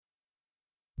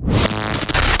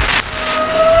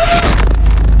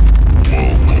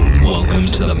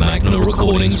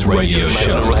Recordings Radio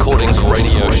Show. Magna Recordings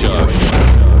Radio Show.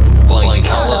 By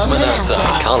Carlos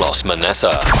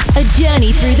Manaça. A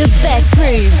journey through the best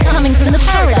grooves coming from the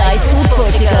paradise called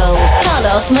Portugal.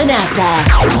 Carlos Manaça.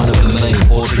 One of the main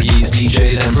Portuguese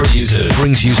DJs and producers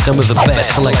brings you some of the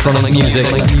best electronic music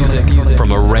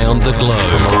from around the globe.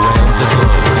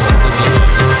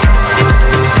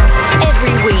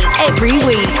 Every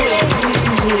week.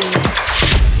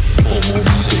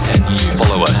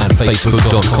 Follow us at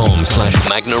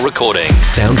facebook.com/Magna Recordings,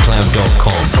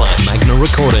 soundcloud.com/Magna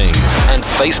Recordings, and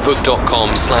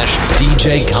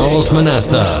facebook.com/DJ Carlos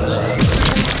Manaça.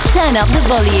 Turn up the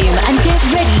volume and get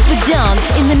ready for dance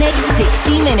in the next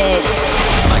 60 minutes.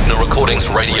 Magna Recordings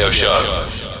Radio Show.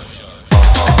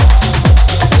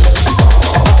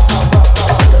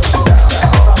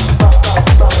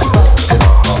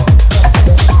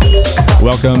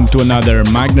 Welcome to another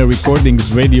Magna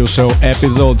Recordings radio show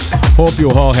episode. Hope you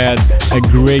all had a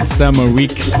great summer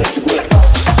week.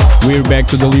 We're back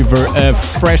to deliver a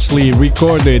freshly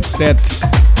recorded set.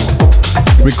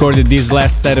 Recorded this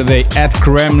last Saturday at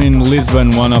Kremlin,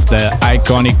 Lisbon, one of the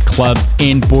iconic clubs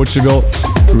in Portugal.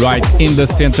 Right in the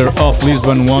center of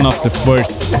Lisbon, one of the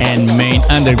first and main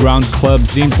underground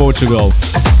clubs in Portugal.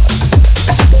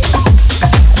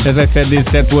 As I said, this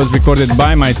set was recorded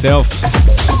by myself.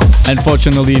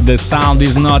 Unfortunately, the sound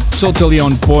is not totally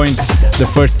on point. The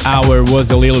first hour was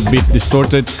a little bit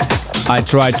distorted. I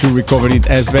tried to recover it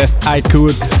as best I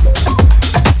could.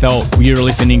 So we're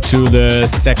listening to the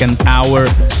second hour,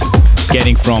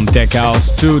 getting from tech house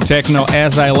to techno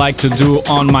as I like to do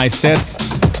on my sets.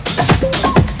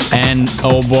 And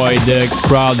oh boy, the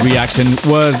crowd reaction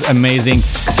was amazing.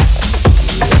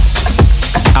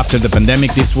 After the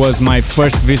pandemic, this was my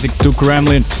first visit to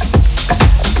Kremlin.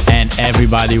 And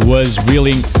everybody was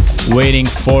really waiting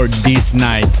for this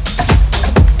night.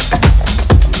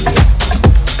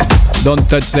 Don't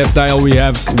touch that dial, we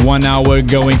have 1 hour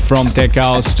going from tech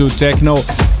house to techno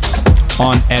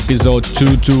on episode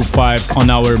 225 on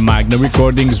our Magna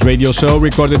Recordings radio show,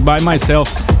 recorded by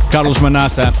myself, Carlos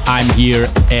Manaça. I'm here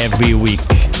every week.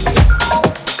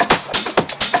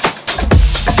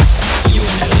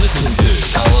 You're now listening to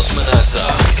Carlos Manaça.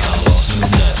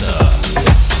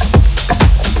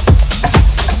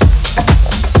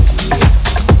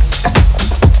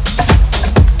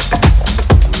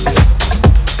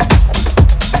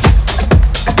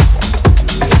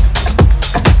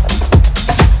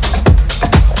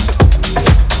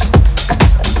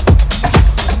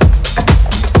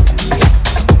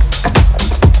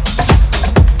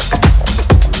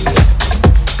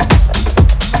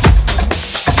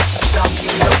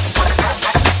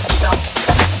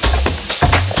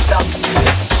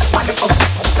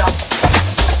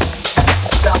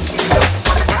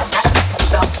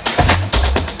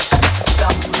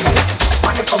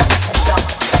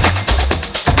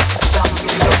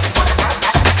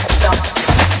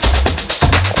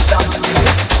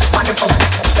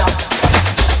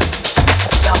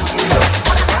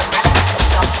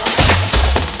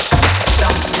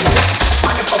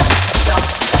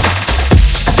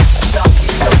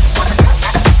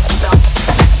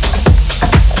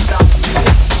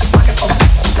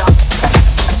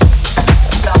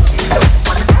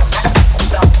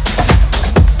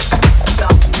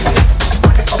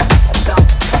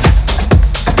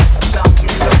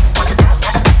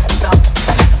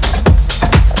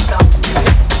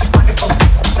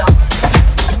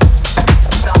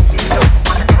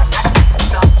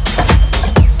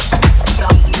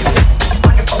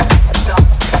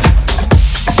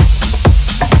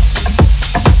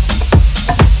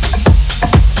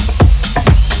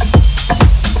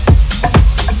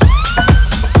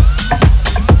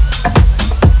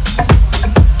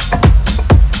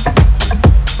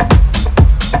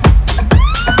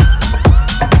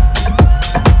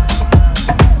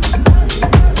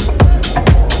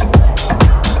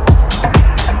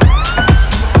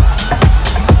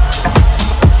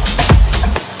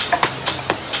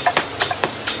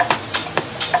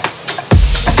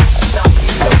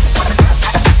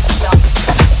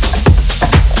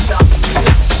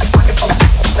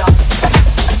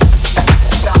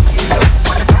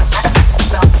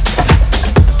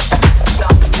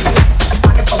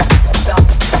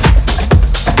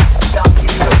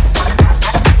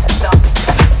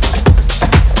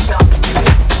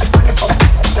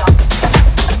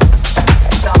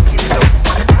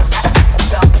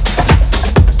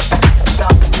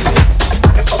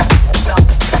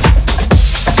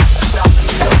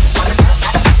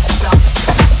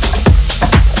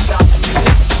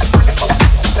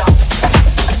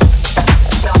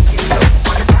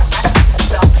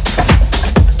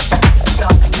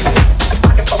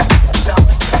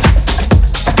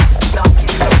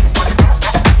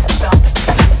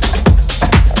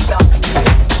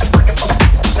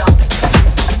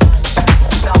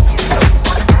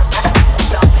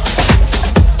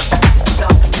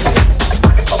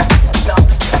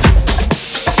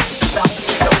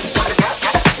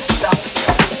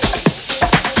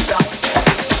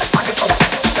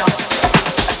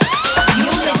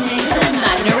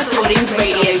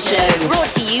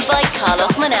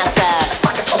 Carlos Manaça.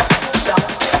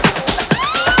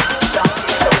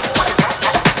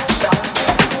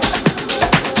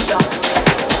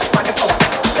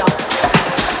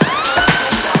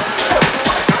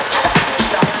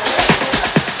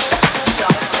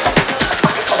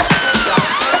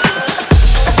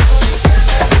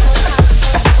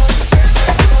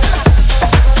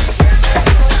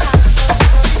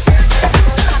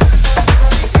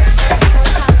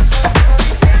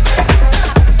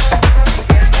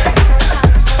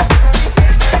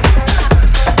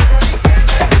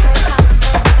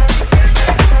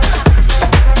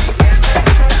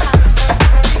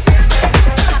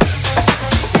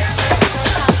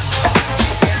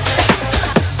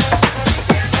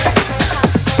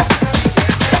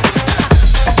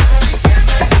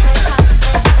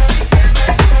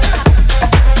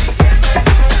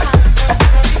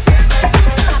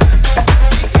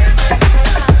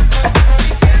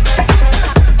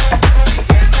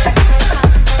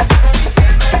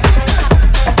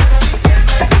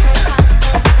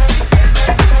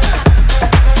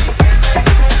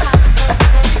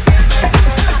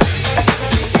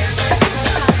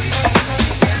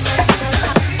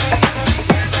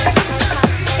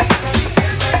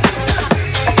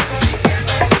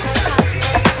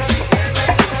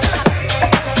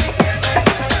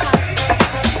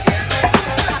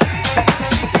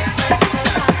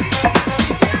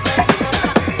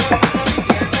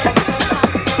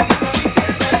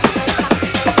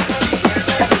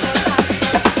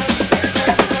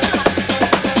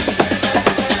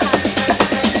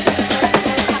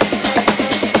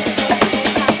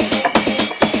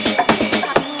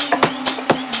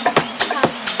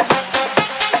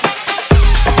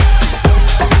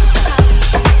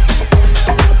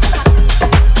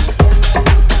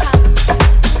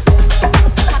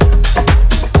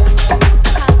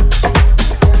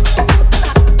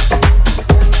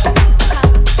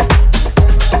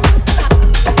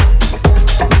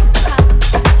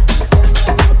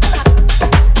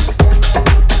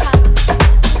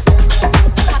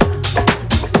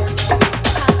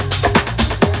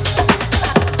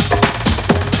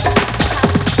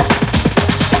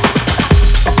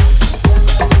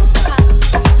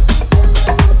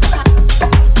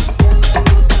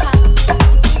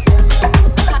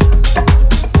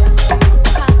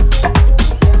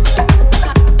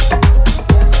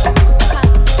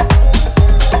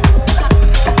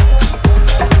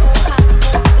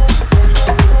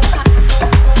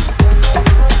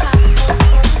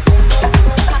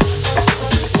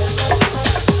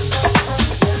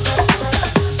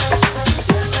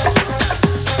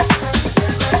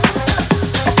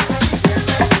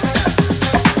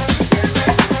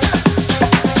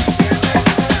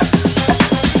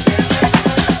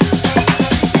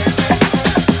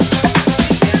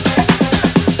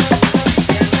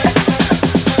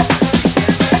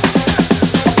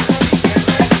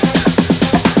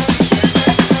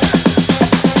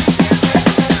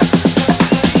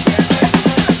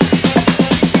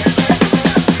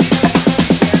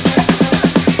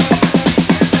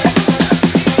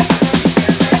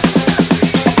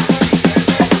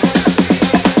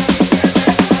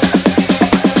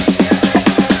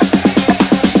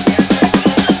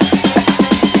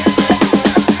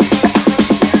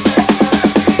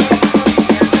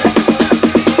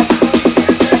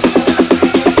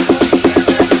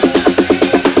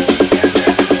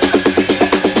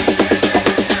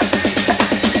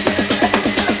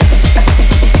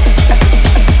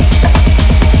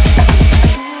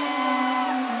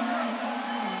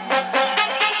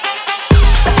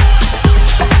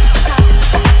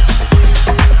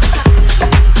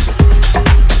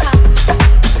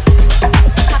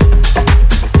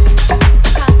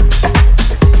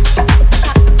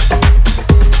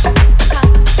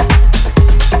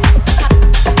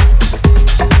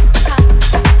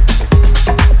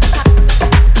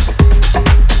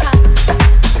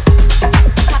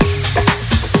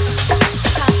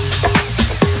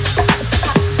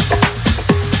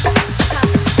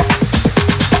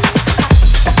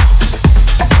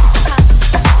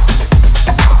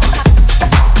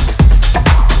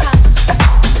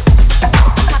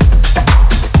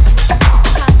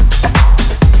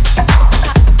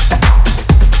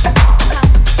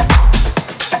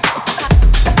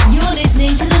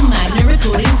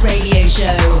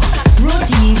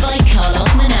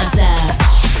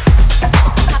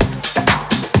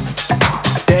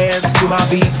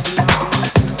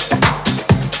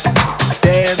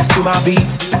 to my beat.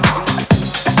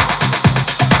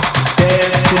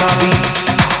 Dance to my beat.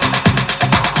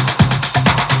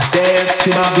 Dance to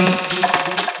my beat.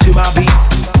 To my beat.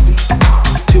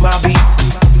 To my beat.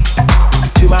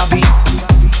 To my beat.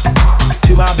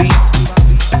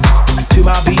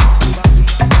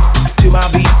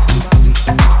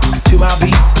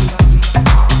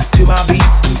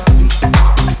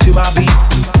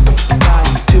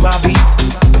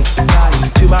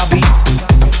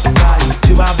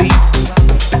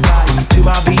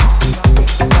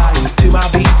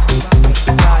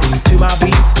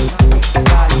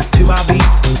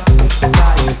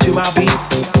 to my beat,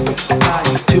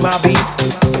 body to my beat,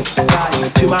 body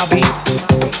to my beat,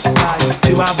 body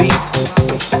to my beat,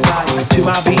 body to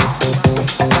my beat,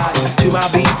 body to my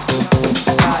beat,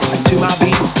 body to my beat, body to my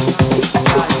beat,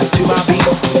 body to my beat, to my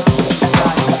beat,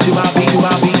 to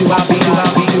my beat, to my beat, to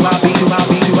my beat, to my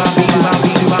beat, to my beat, to my beat,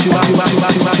 to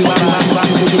my beat,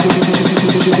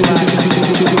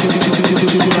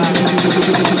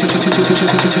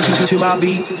 to my beat, to my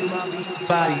beat,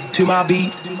 body to my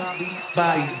beat,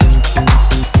 body.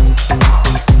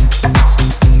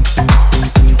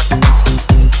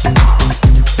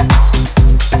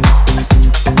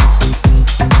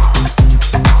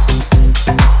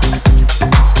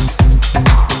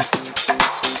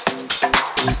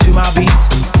 To my beat.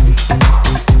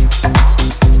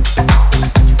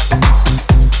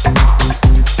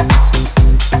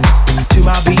 To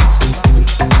my beat.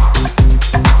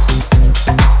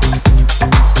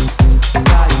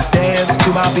 Body dance to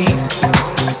my beat.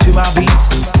 To my beat.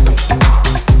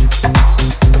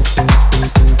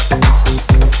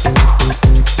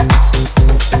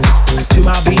 To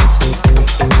my beat.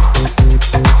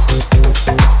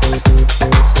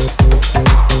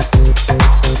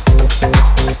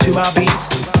 To my beat. To my beat.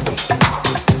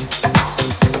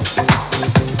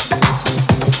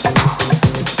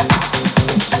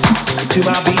 To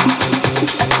my beat.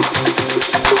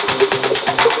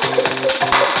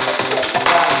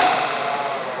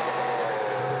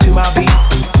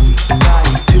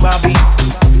 Body to my beat.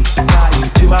 Body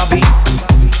to my beat.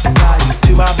 Body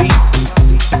to my beat.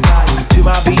 Body to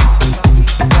my beat.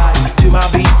 Body to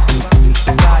my beat.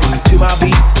 Body to my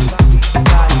beat.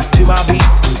 Body to my beat. To my beat,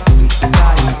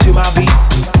 to my beat,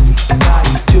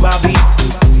 to my beat,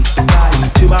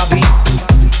 to my beat,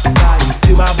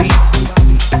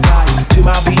 to my beat, to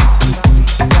my beat,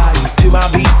 to my beat, to my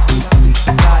beat,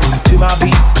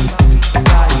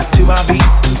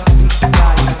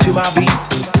 to my beat, to my beat,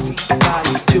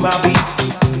 to my beat,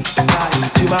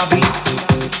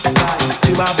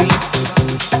 to my beat,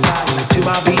 to my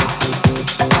beat,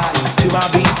 to my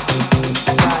beat,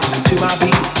 to my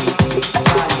beat,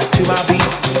 to my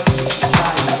beat.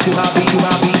 To my beat, to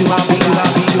my beat, to my beat, to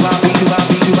my beat, to my beat,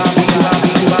 to my beat, to my beat, to my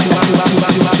beat, to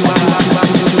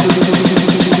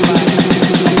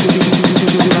my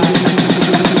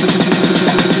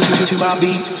beat, to my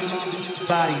beat,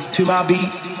 body, to my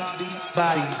beat,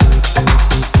 body.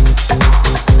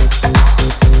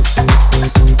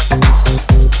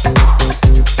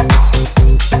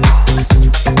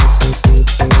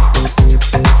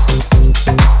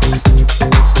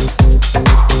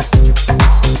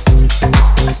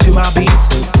 To my beat.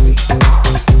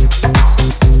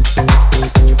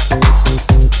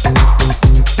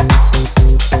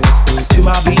 To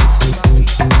my beat.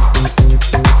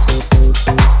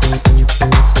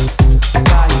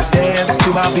 Body dance to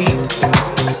my beat.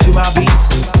 To my beat.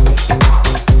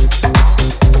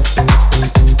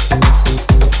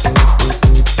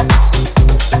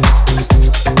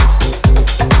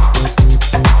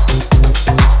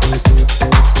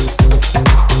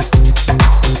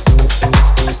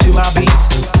 To my beat.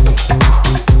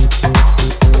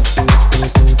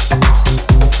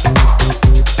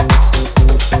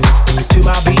 To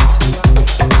my beat.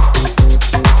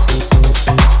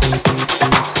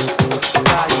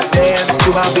 Body dance to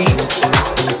my beat.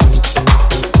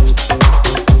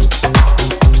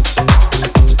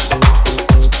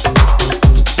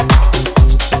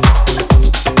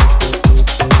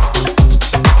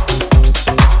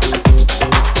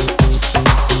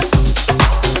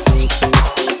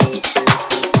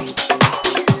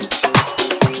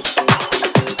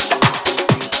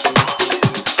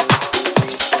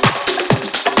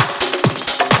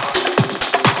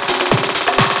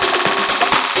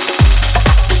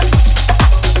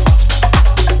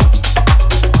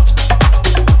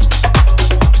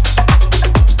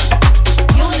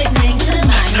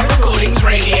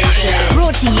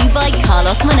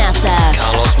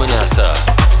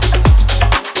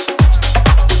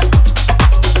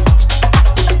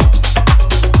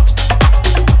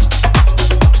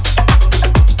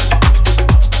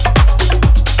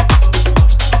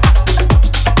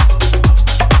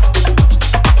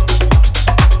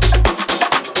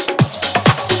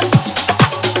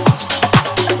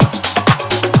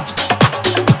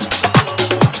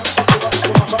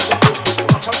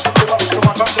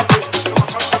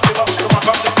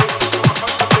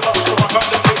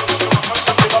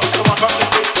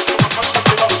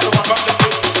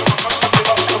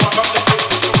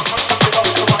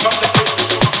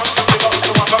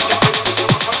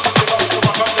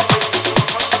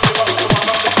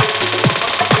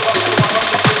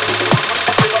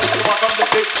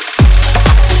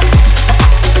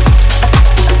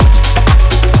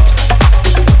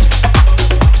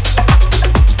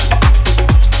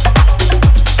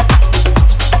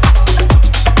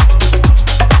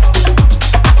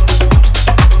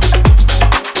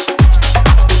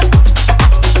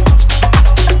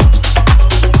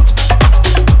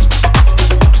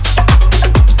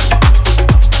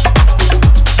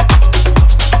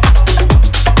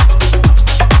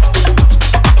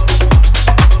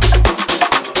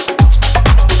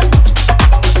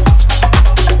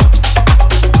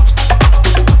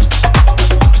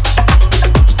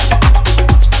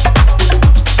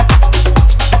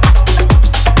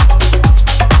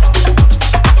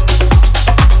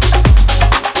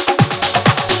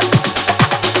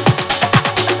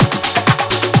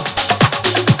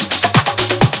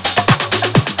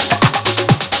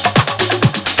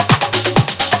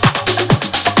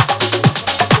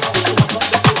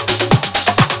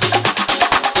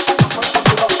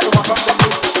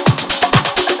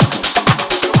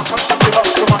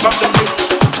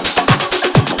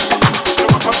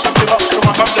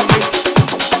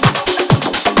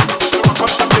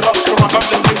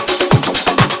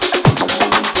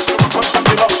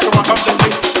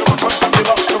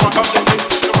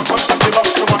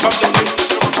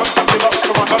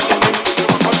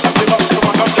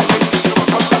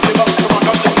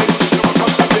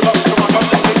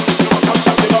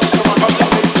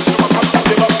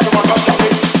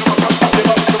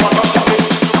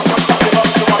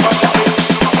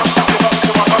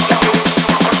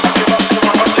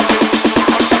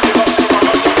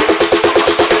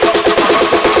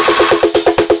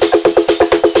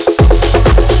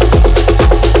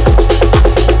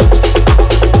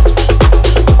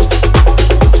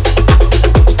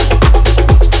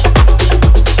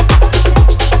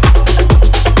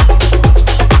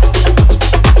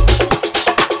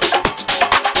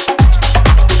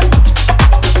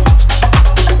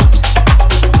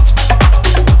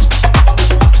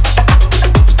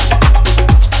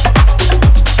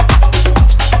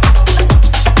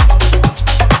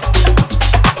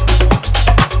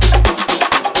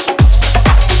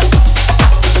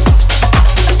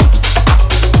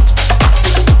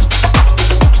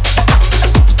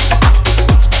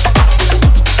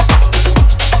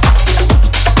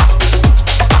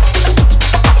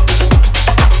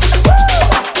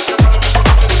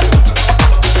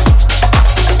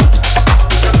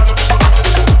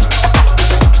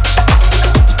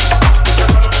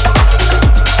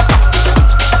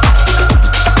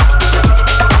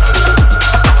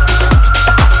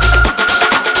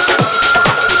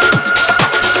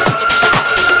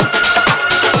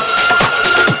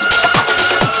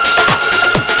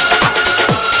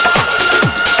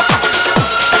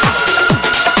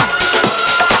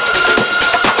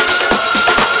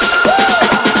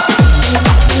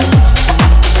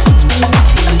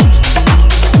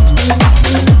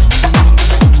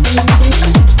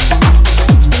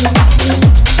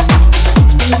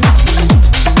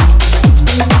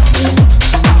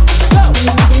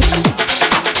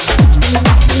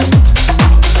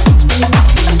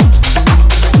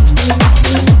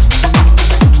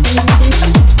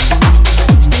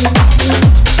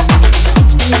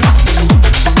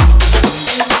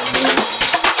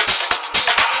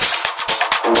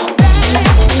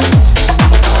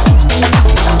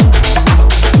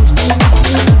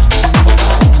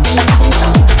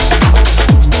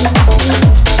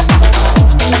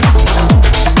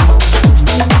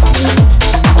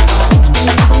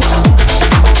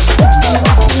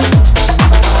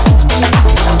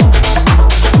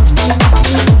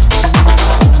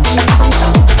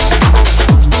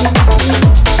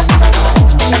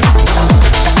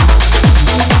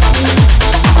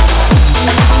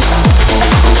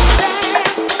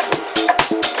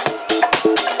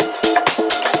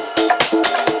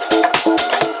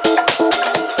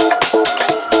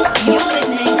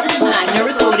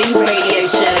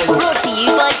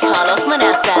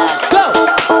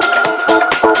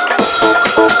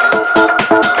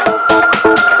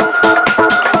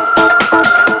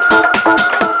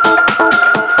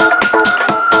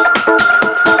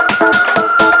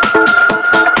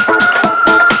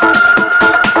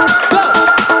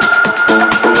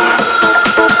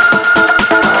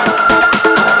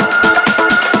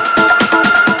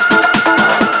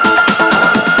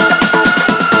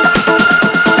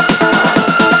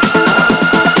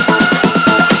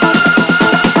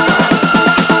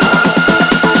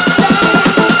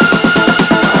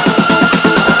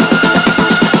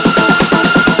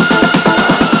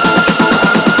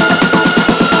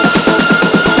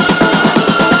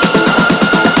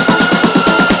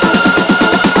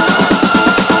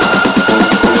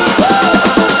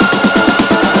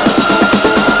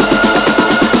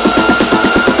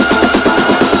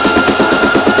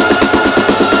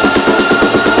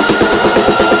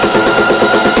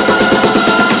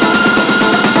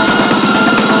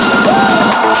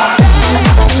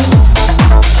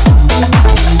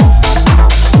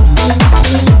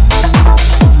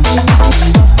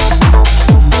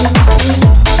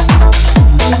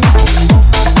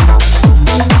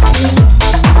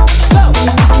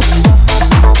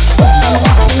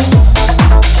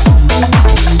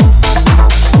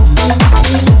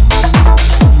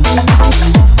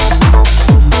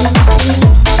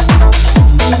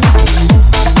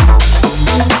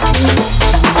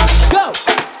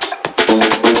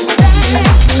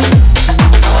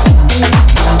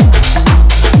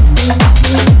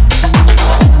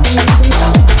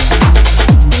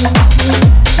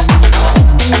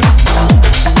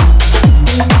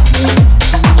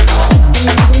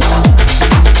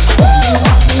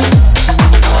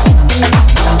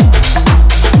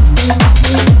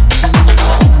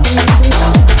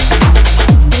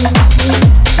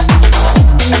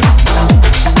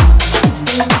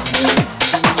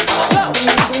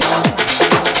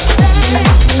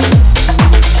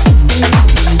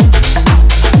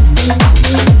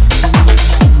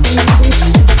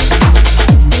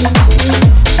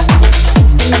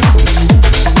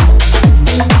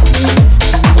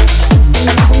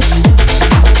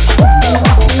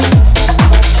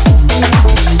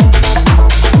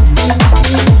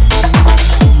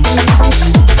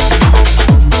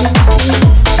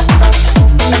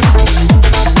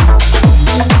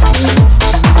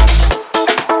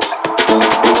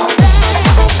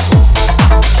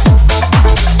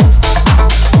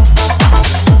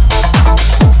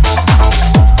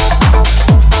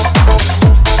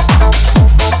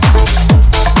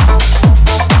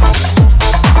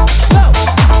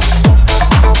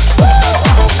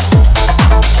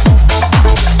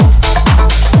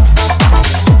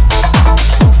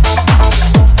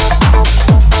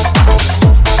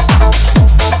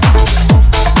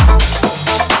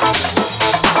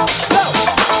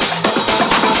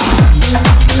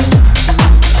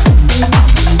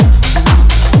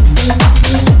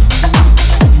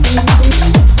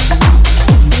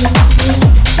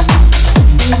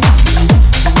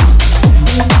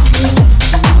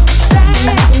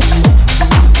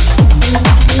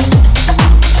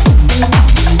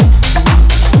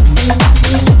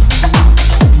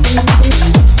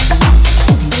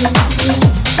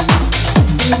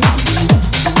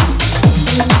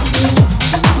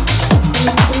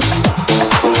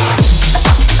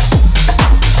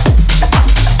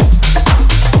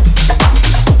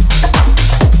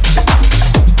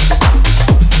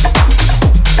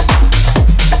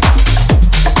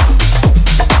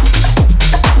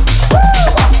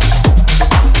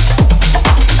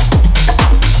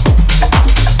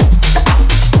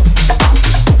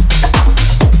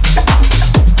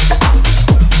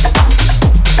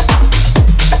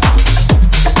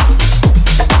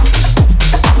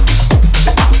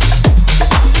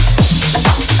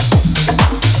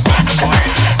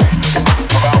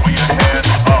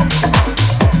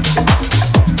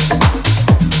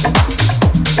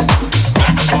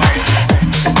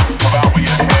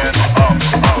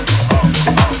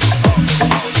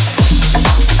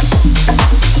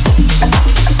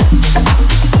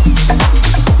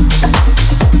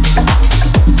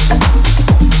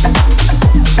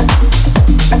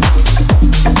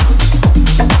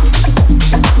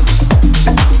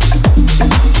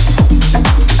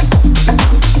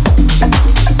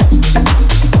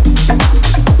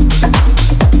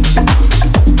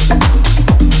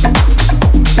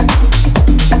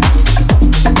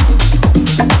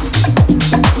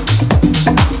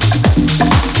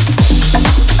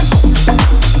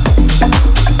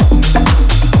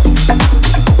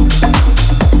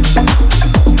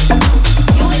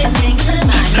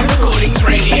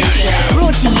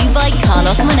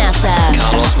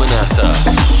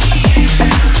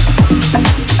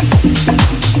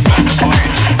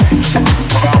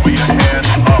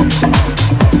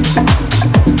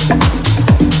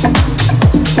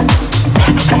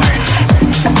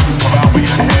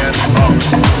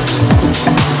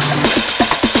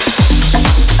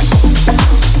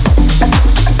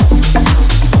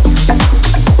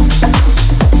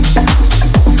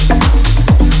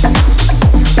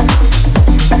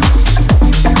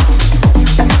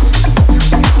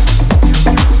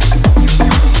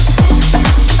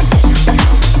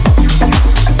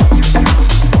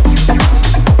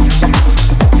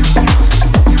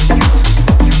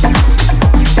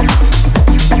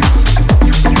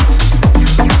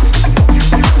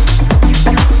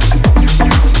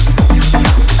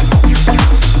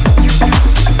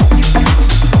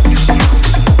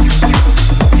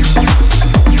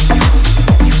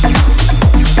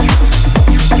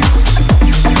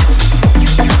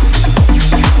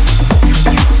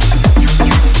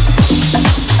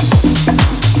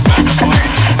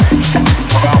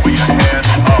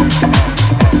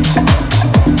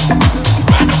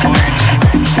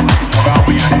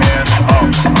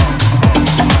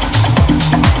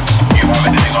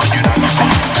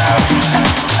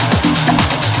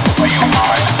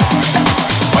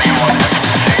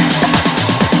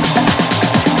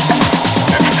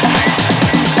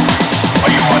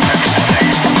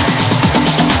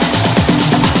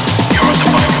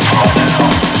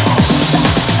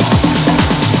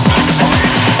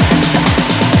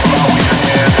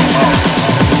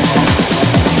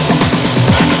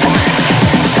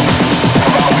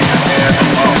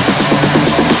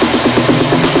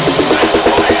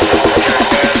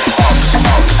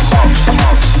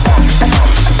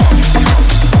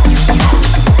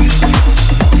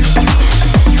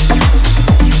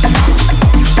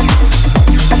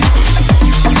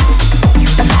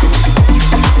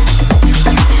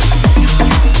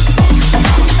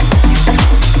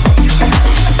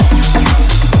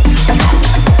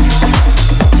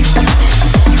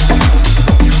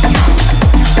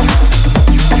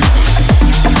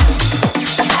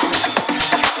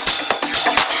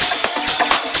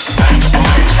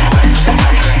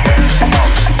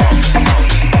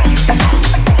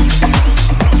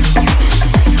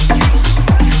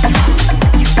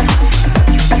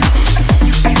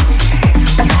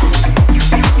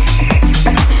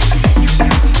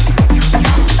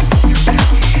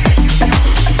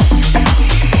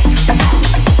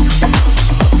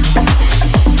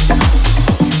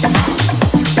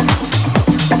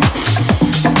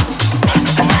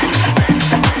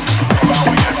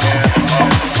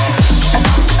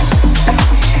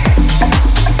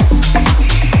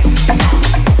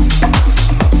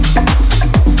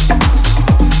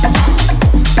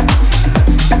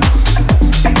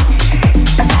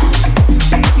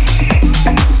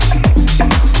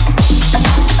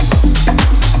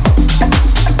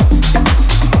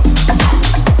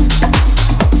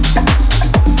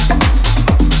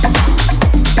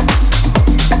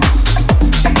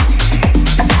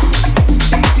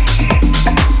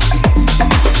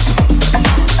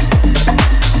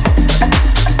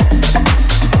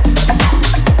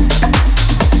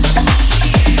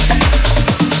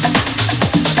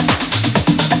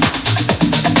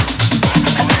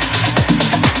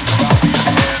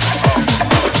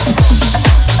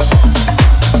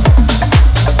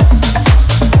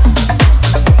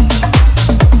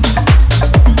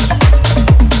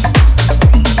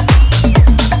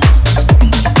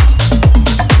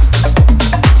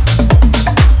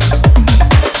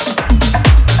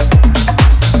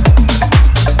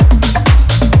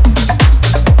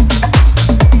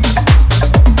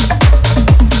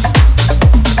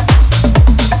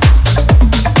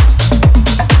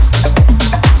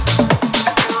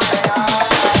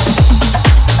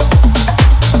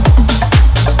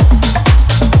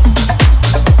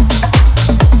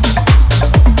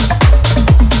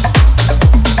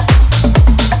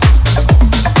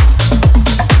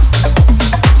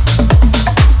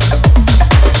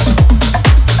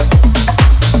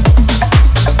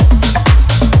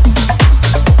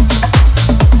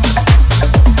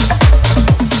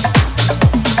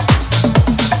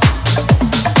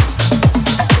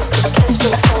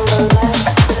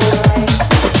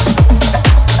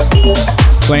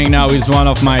 now is one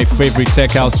of my favorite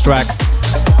tech house tracks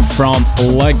from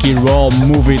Lucky Roll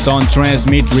Move It on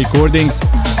Transmit Recordings.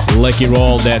 Lucky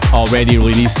Roll that already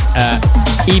released a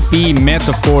EP,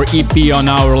 Metaphor EP on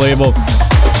our label.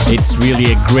 It's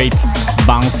really a great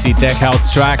bouncy tech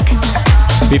house track.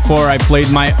 Before I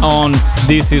played my own,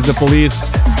 This Is the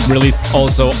Police, released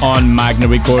also on Magna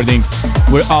Recordings.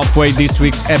 We're halfway this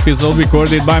week's episode,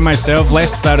 recorded by myself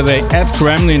last Saturday at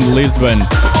Kremlin, Lisbon.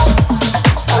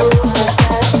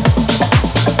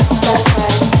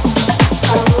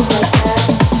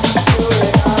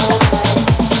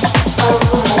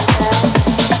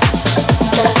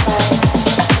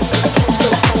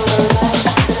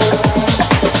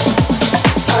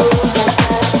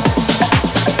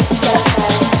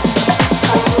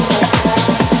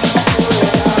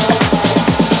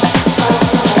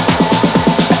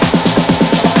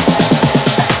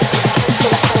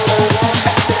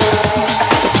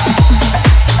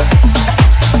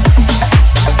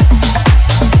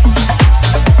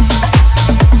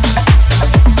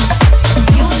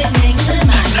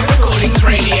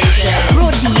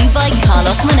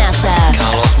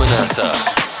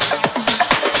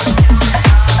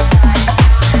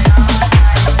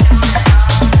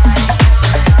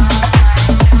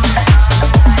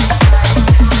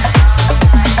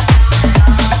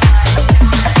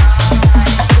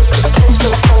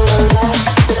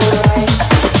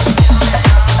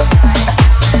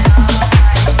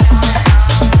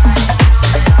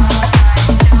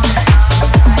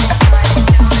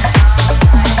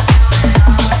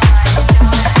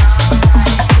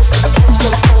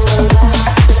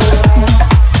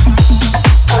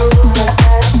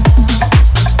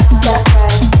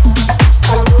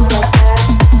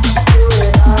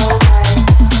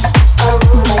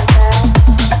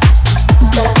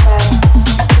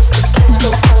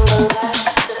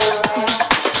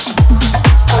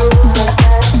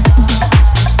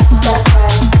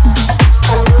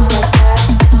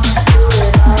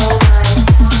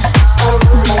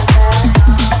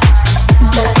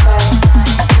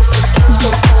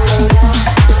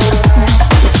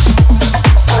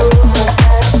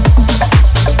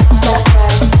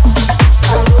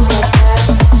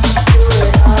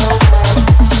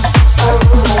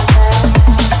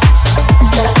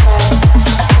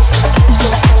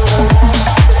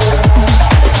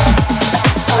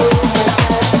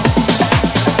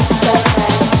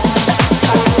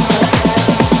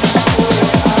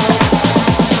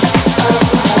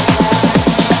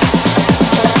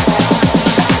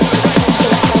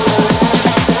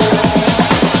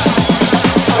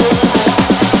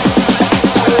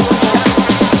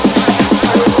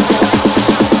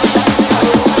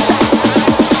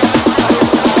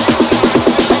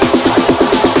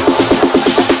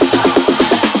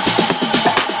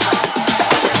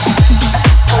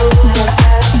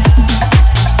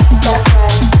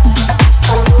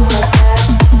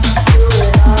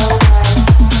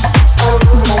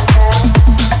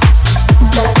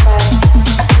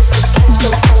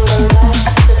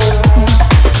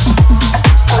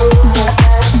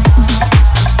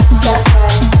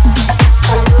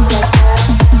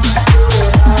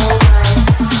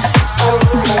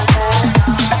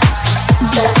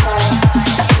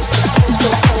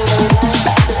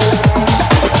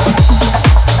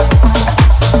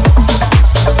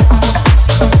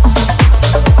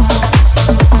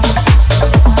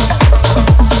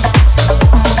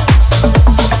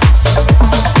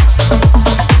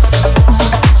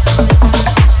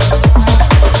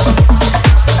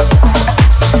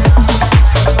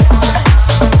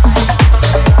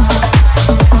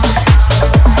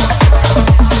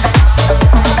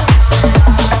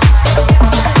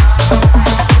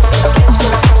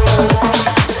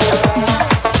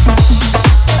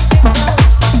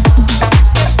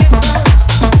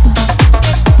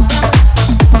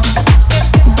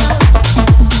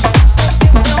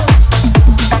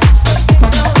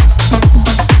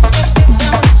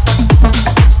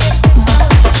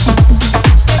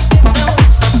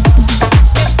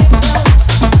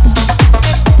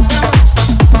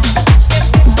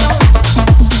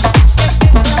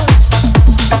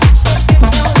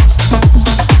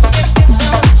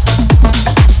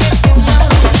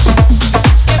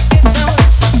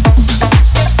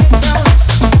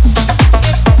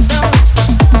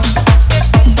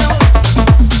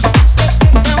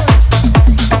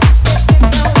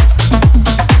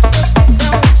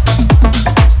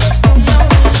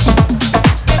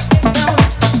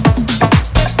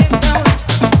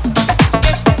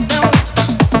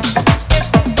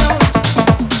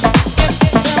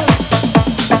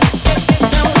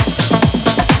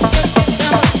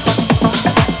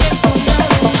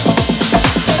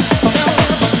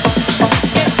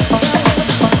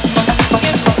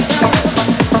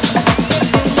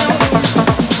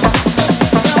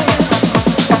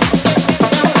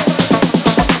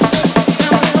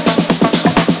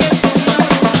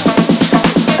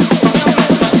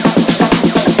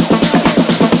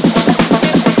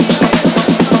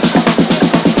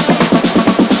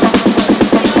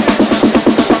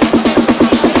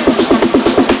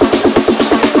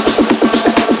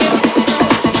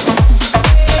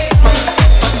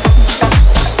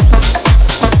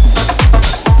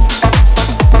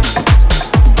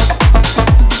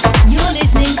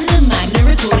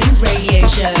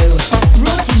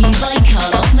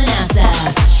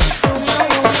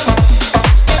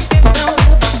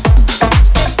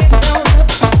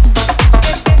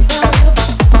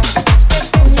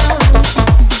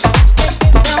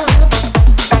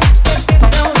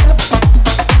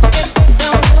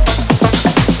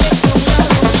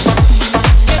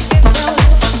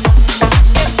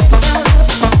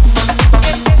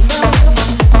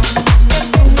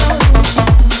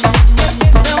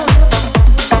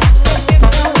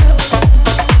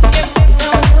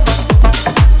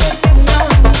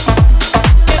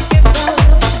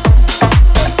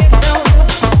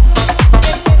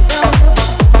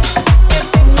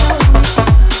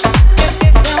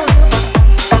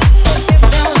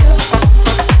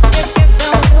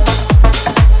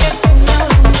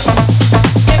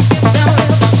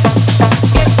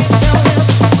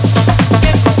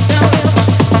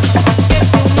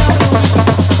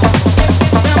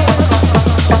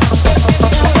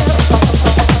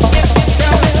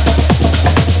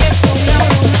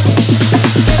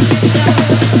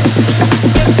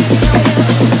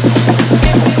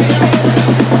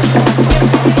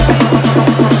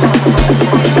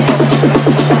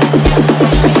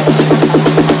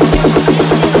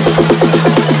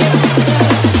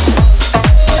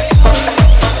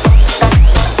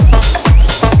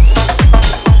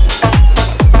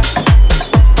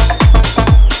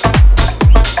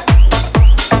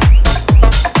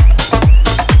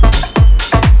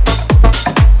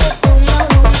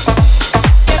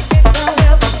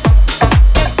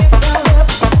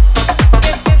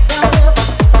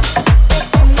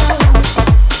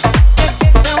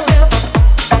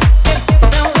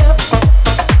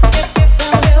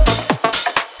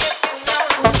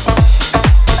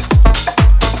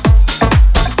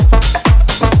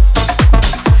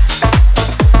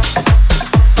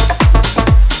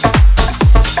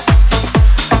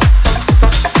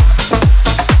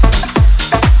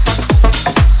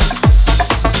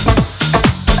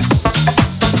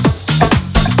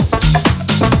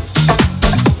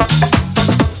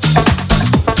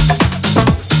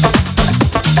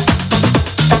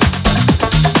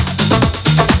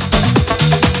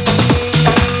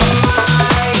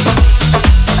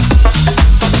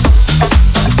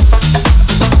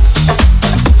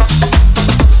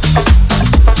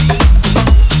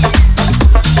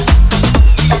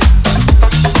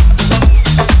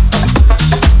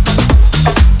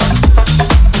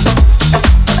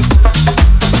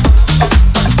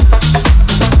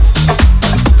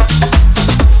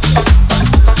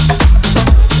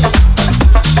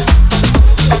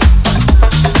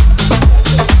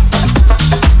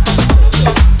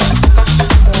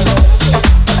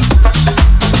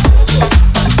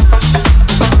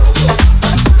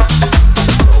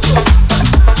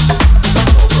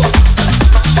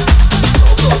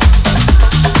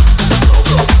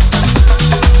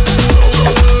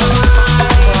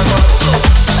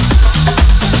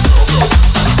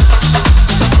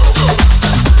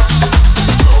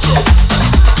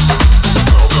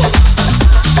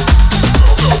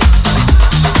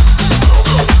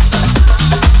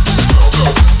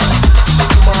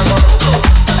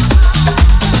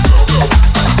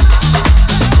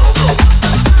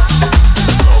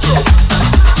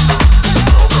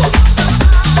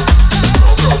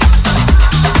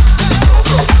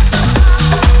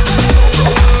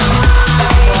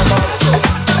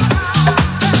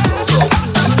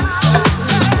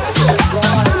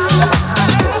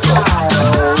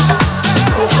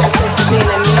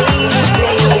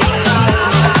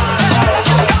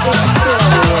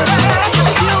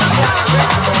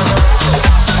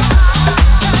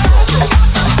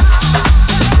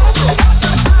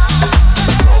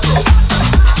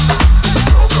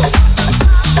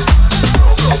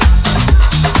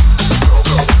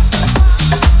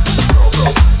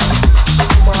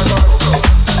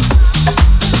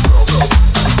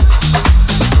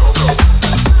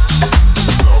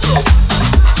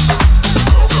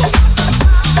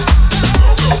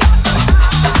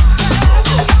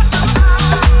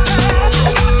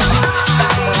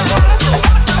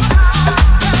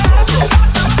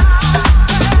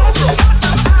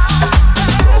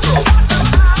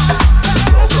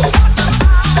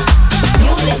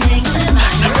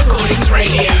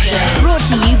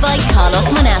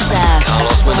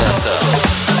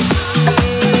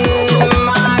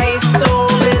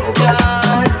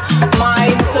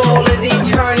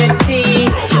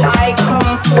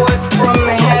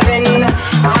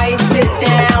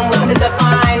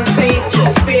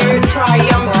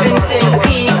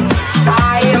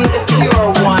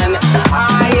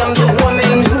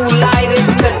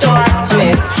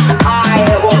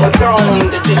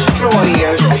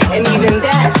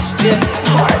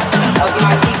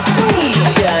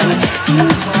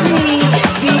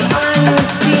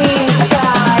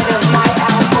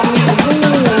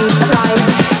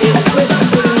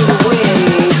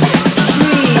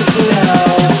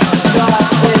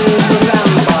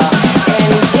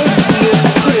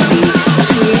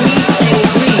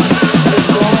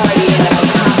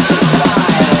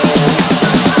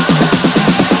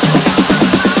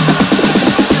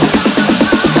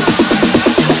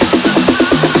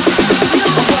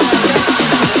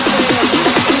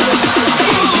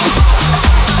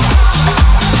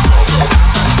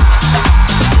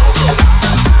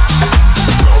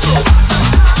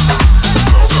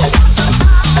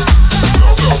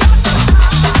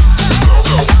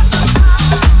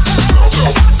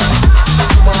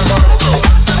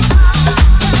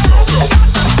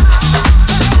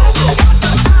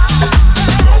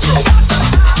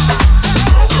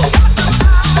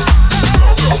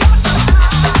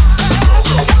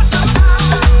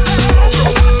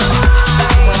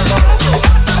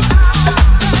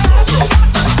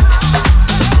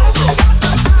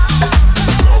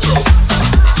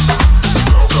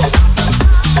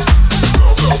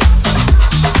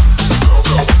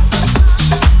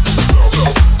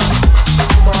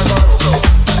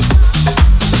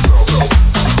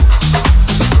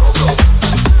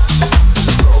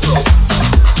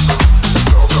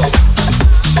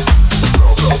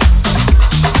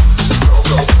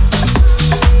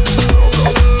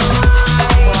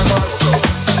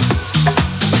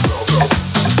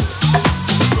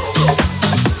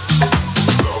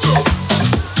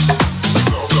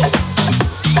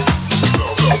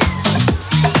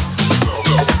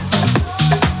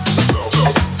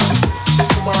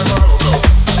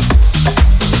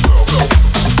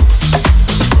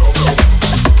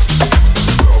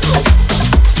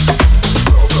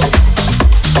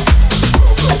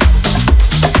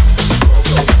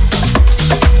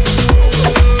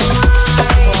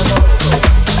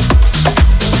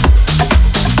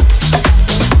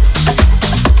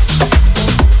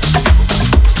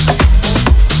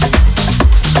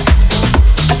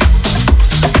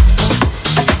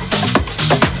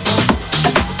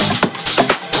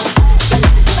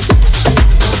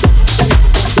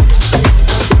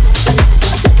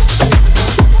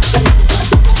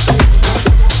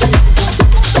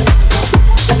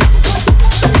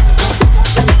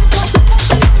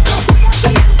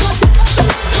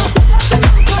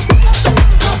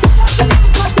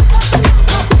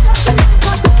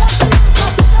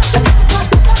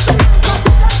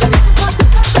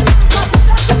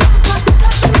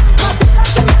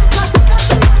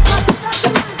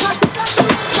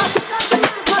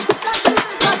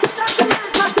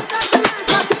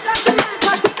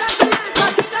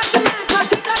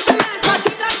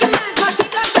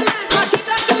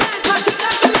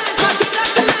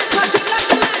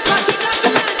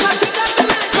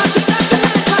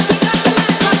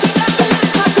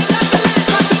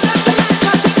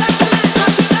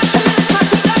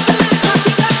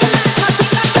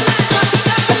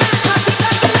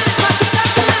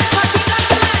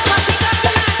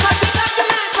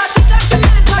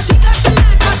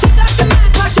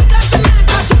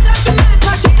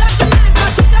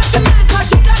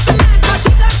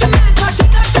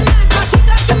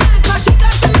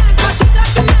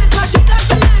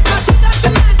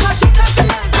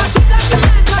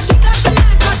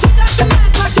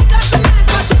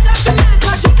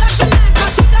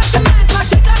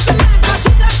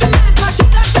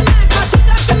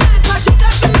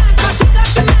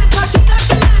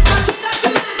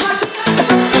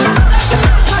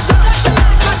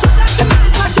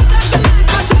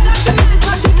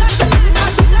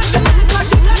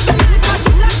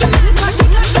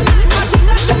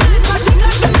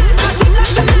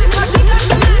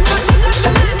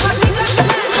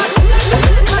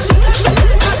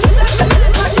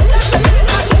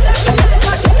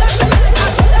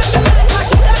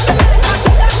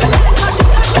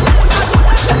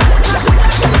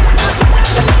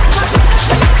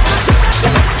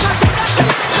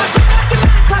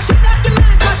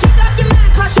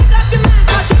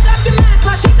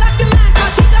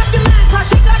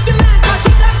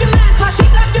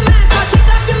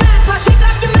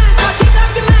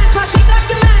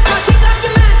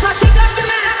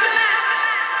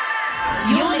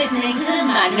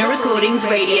 Magna Recordings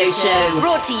radio show.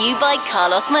 Brought to you by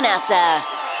Carlos Manaça.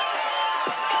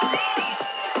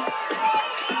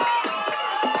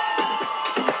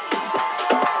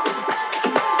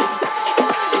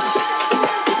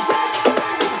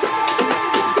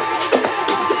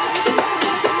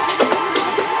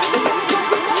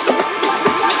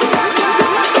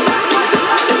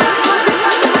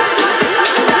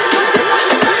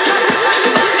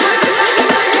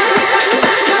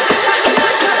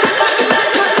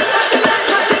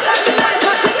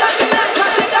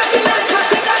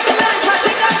 Cause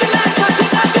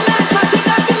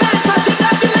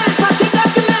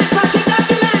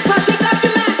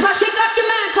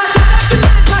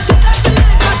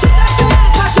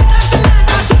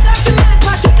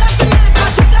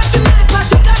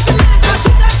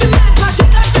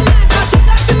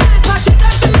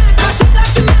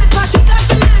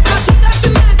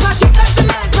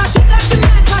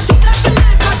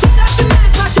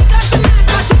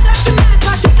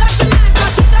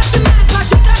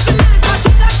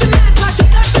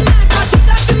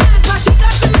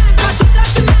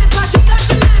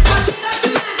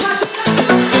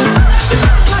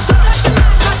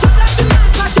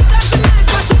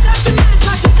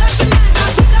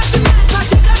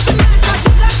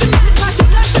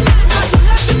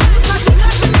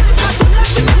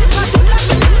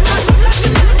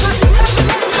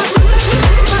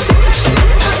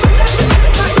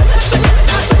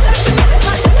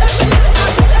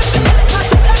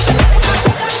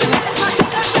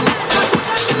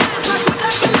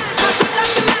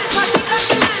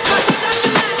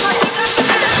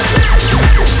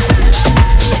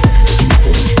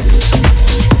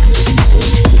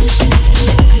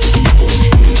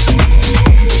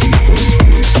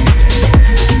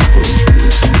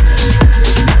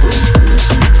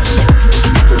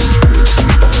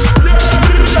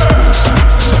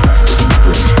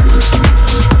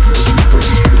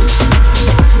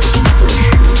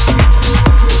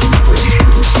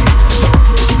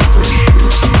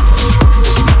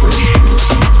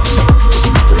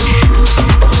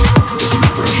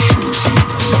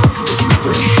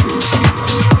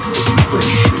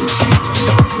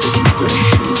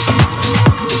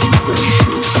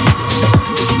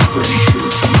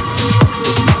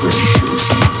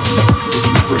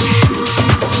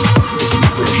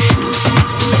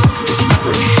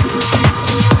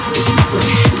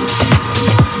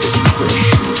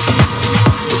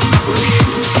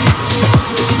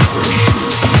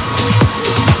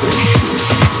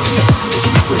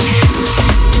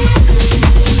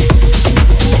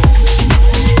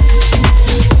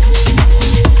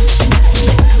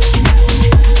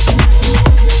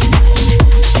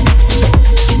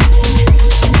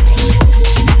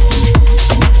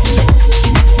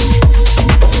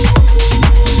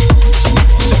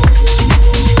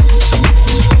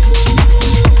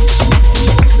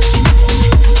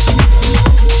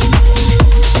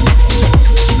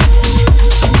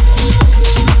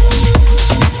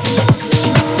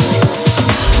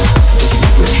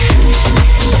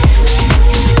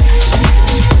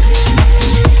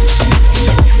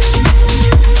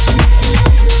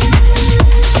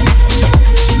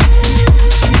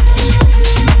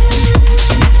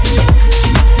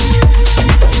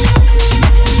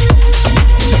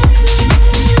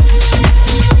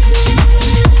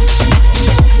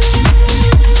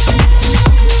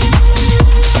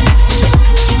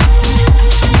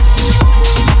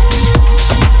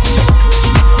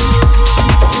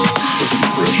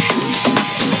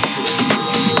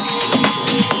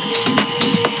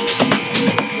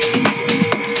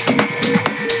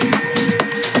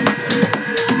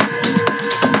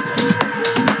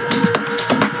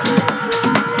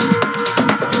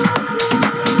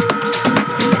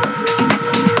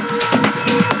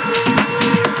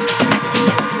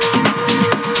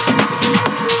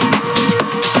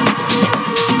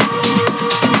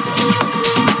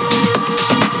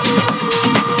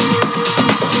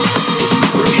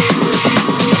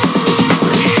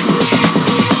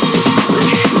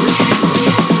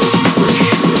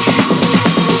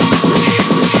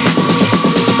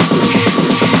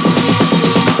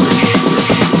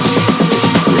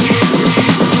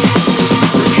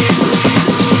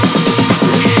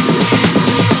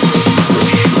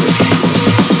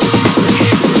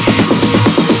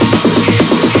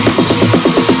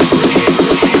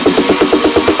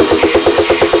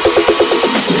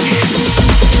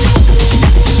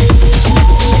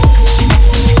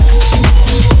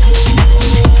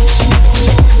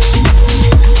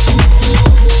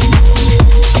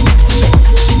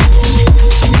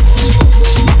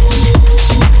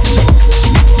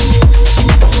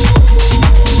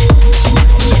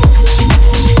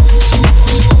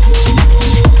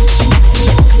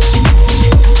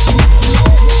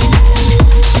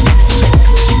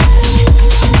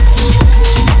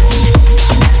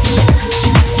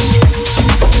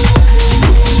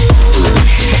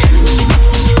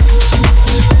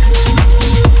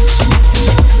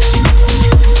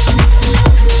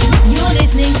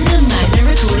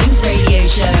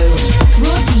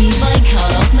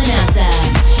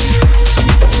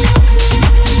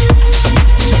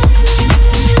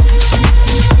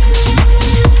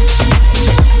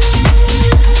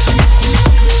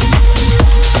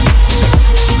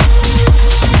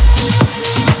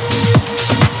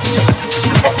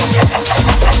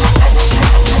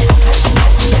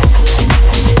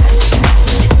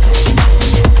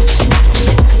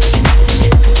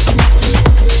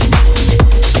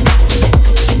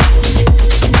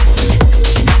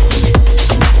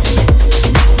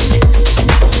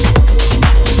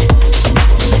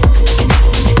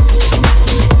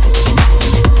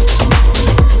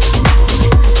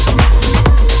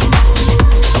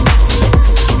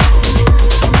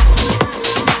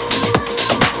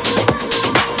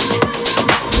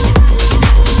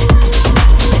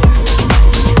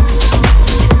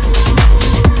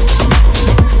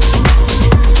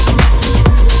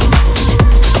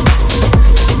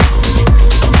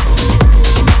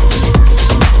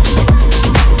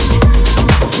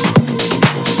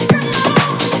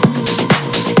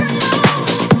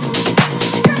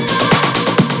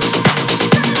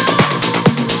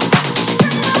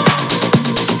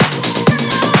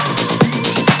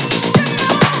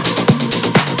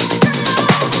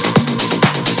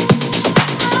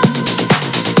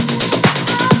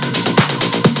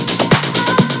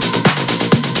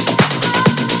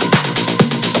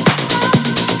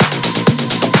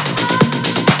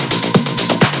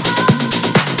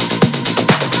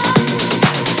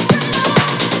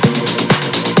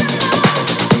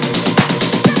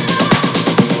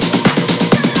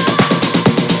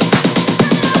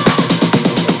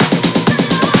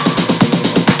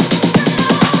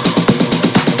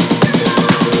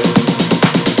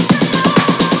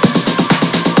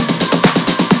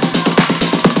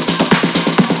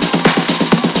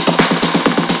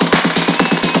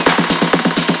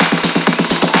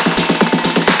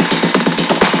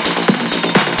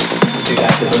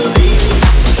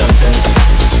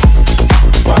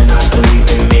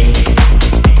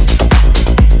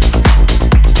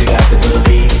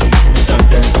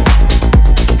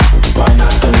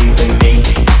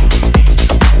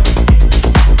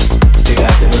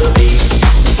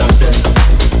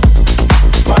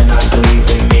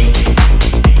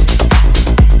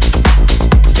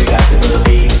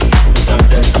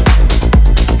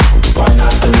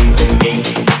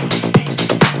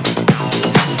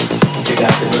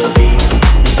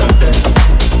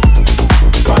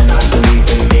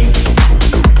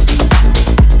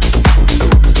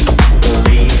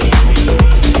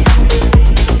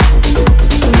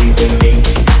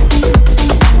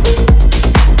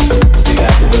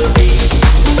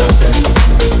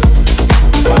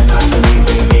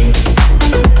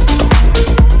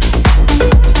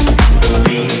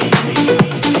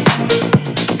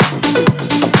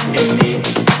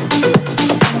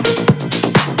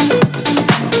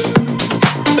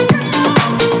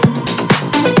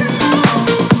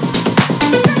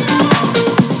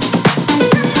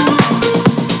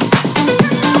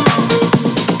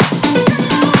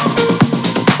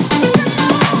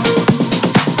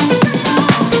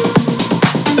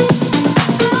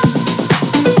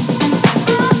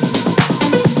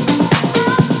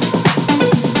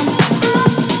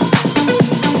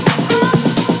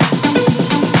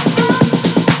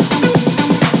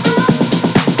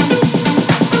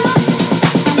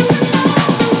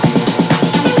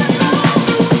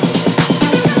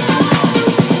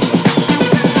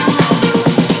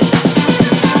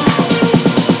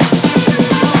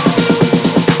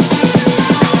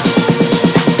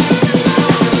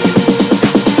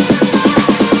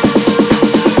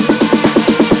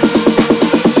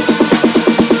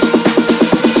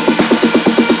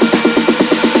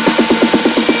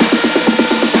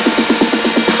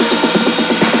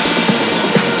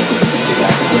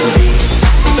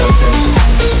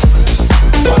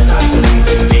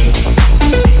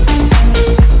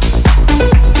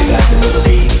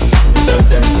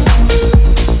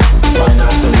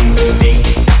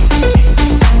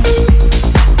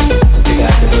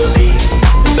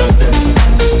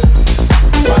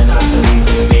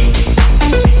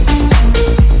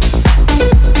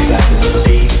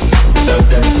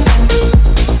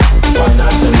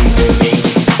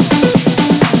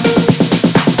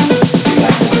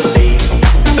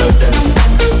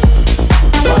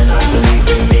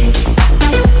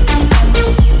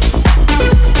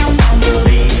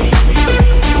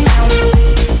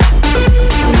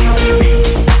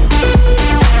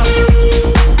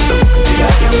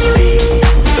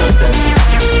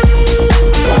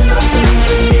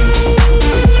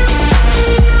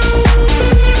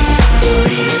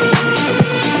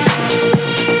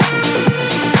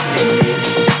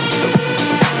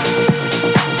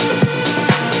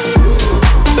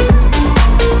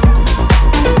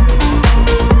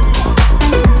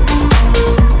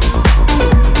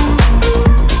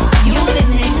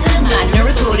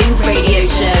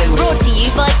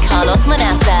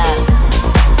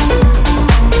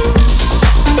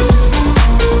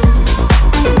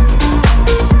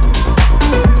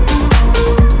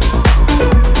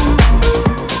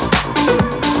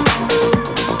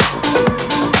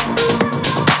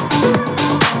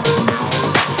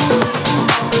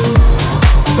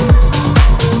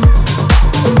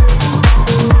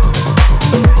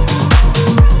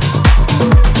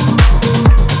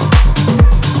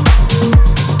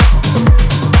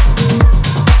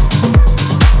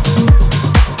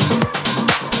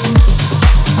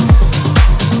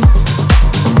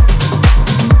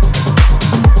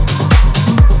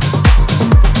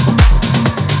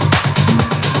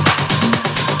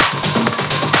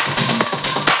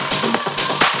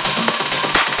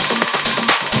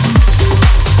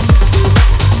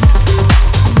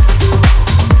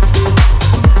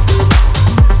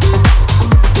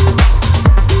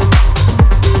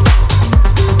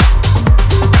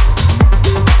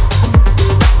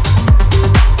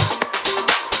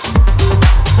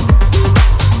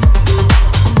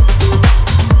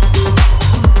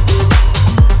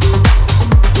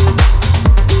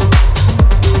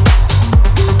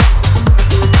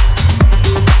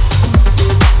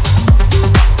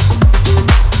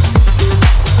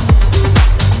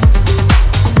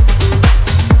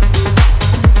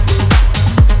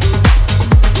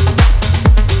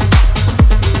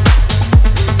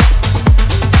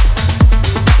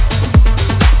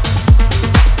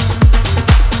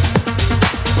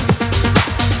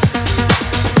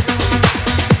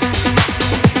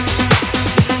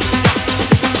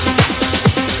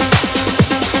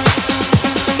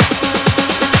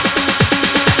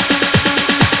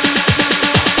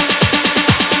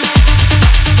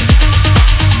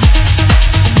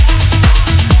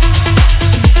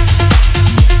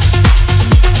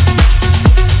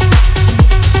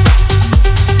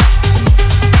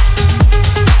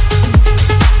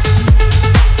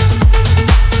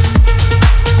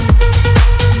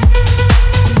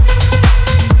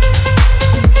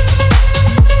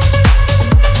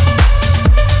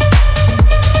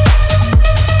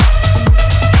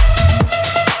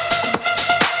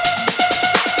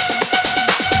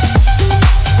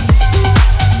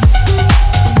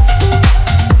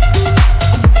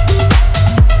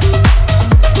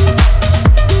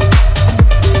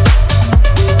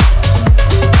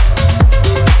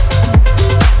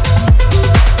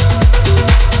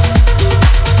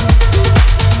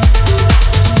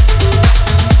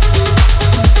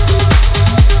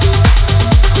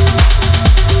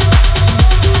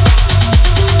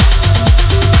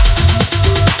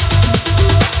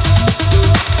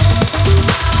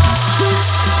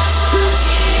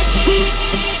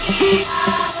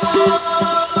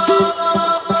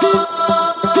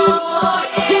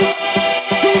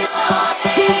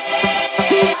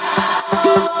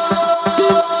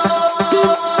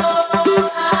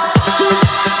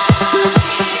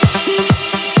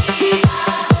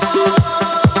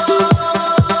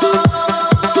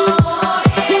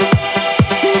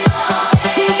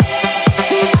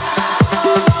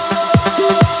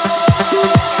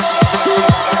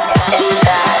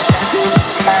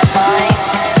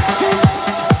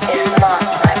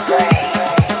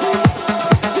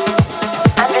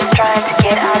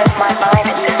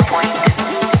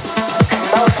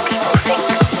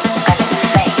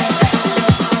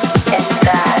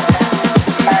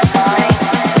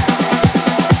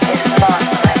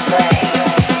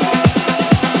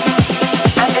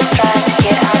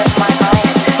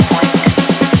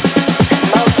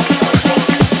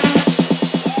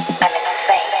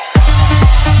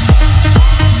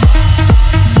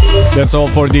That's all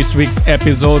for this week's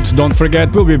episode. Don't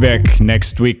forget, we'll be back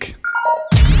next week.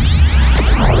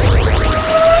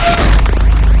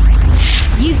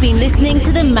 You've been listening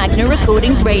to the Magna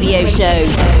Recordings radio show.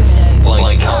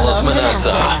 Like Carlos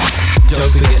Manaça.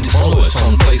 Don't forget to follow us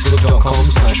on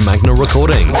Facebook.com/Magna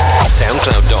Recordings,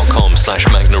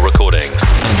 SoundCloud.com/Magna Recordings,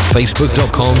 and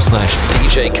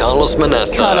Facebook.com/DJ Carlos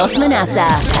Manaça. Carlos Manaça.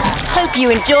 Hope you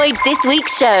enjoyed this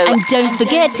week's show. And don't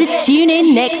forget to tune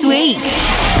in next week.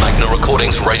 Magna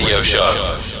Recordings Radio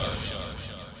Show.